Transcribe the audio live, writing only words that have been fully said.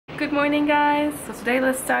Good morning guys! So today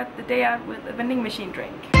let's start the day out with a vending machine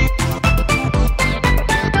drink.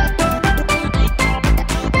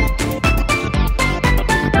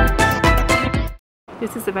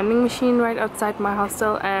 This is a vending machine right outside my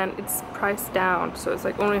hostel and it's priced down, so it's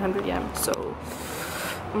like only 100 yen. So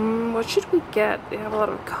what should we get? They have a lot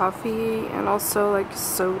of coffee and also like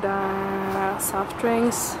soda, soft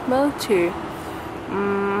drinks, milk too.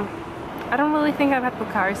 I don't really think I've had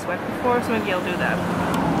Pocari Sweat before, so maybe I'll do that.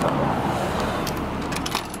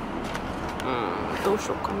 どうし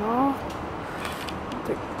ようかな。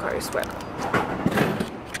Take Pocari Sweat.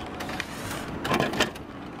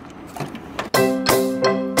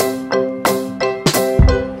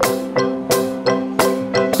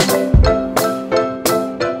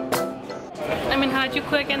 I'm in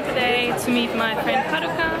Harajuku again today to meet my friend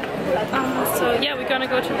Haruka. So yeah, we're gonna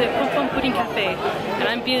go to the Purin Café, and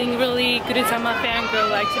I'm feeling really Guruzama fangirl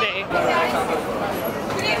like today.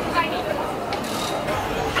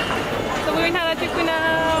 So we're in Harajuku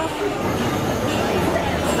now.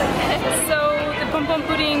 So the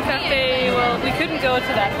Purin Café, well, we couldn't go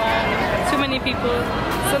to that one. Too many people.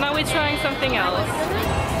 So now we're trying something else.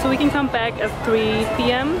 So we can come back at 3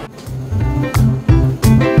 p.m.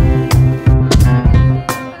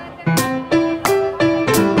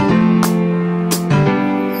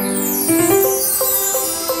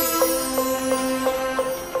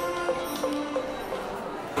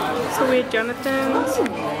 So we're at Jonathan's.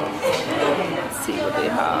 Let's see what they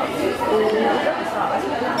have.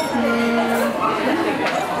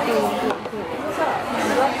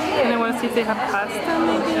 And I want to see if they have pasta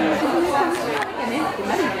maybe.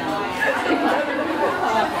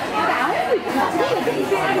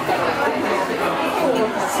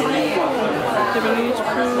 Japanese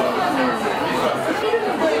food.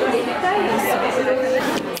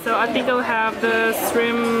 So I think I'll have the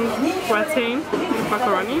shrimp gratin with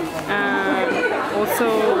macaroni and also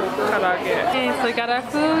karaage. Okay, so I got our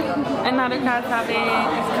food and Haruka is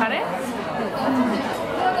curry.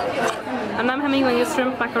 And I'm having like a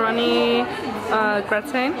shrimp macaroni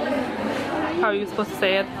gratin. How are you supposed to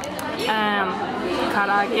say it?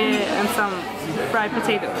 Karaage and some fried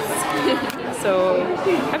potatoes. So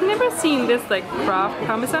I've never seen this like craft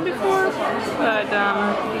parmesan before, but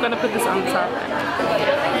I'm gonna put this on top.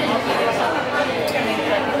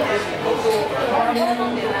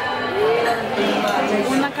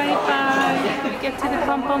 We get to the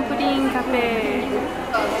Purin Café.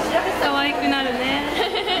 可愛くなるね。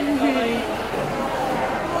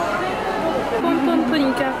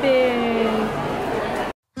Purin Café.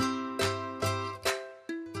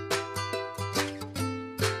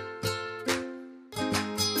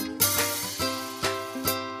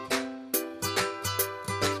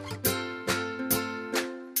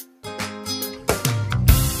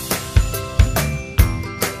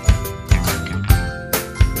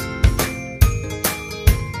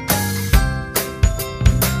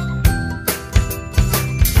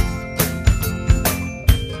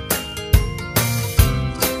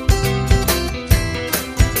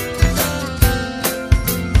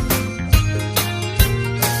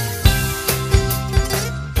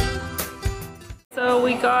 So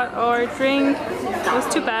we got our drink. It was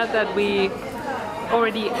too bad that we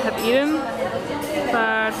already had eaten,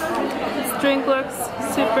 but this drink looks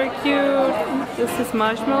super cute. This is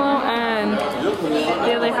marshmallow and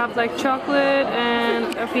yeah, they have like chocolate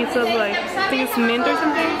and a piece of like, I think it's mint or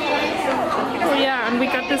something. Oh yeah, and we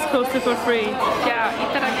got this coaster for free. Yeah,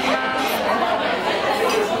 itadakimasu.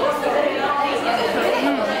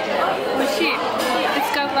 Oishii.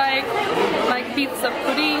 It's got like pieces of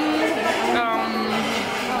pudding.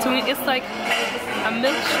 To me it's like a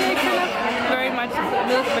milkshake kind of, very much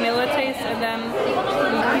milk vanilla taste, and then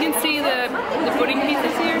you can see the pudding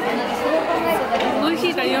pieces here. 美味し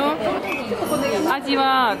いだよ。味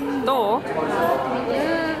はどう？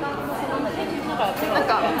なん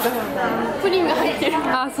かプリンが入ってる。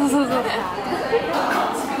あ、そうそうそう。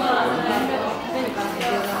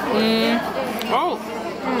Oh,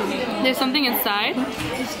 there's something inside.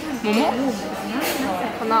 Momo?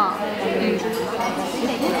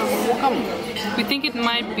 We think it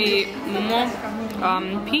might be momo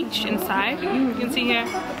peach inside. You can see here.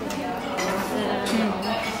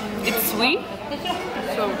 It's sweet,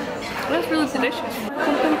 so that's really delicious.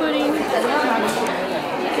 Pumpkin pudding.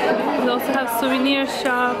 We also have souvenir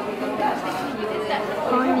shop.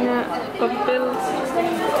 Bills.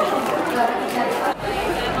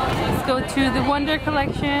 Let's go to the Wonder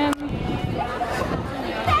Collection.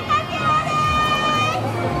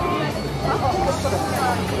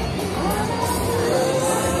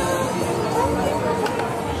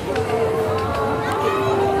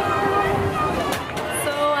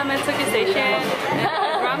 station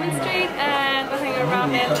at Ramen Street and we're having a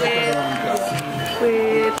ramen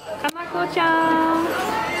with Kanako-chan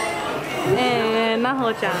and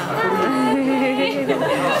Naho-chan.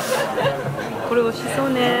 これ美味しそう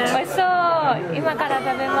ね。美味しそう。今から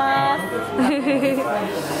食べます。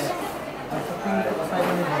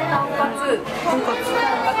豚骨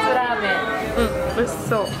ラーメン。美味し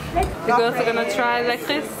そう。The girls are gonna try like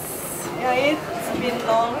this. Yeah, it's been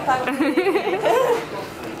long time.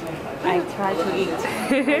 I try to eat.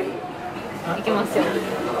 いきますよ。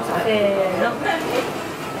せーの。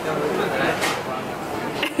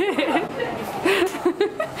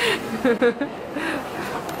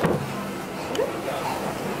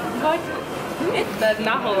That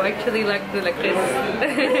Naho actually liked it like this.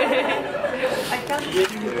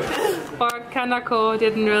 Or Kanako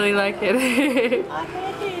didn't really like it.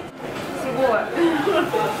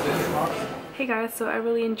 Hey guys, so I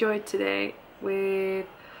really enjoyed today with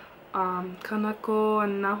Kanako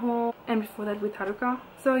and Naho, and before that with Haruka.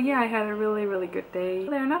 So yeah, I had a really good day.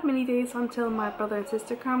 There are not many days until my brother and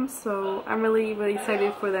sister come, so I'm really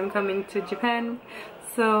excited for them coming to Japan.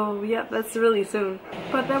 So yeah, that's really soon.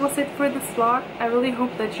 But that was it for this vlog. I really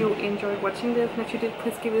hope that you enjoyed watching this, and if you did,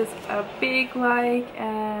 please give this a big like,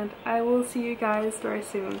 and I will see you guys very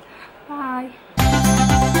soon. Bye!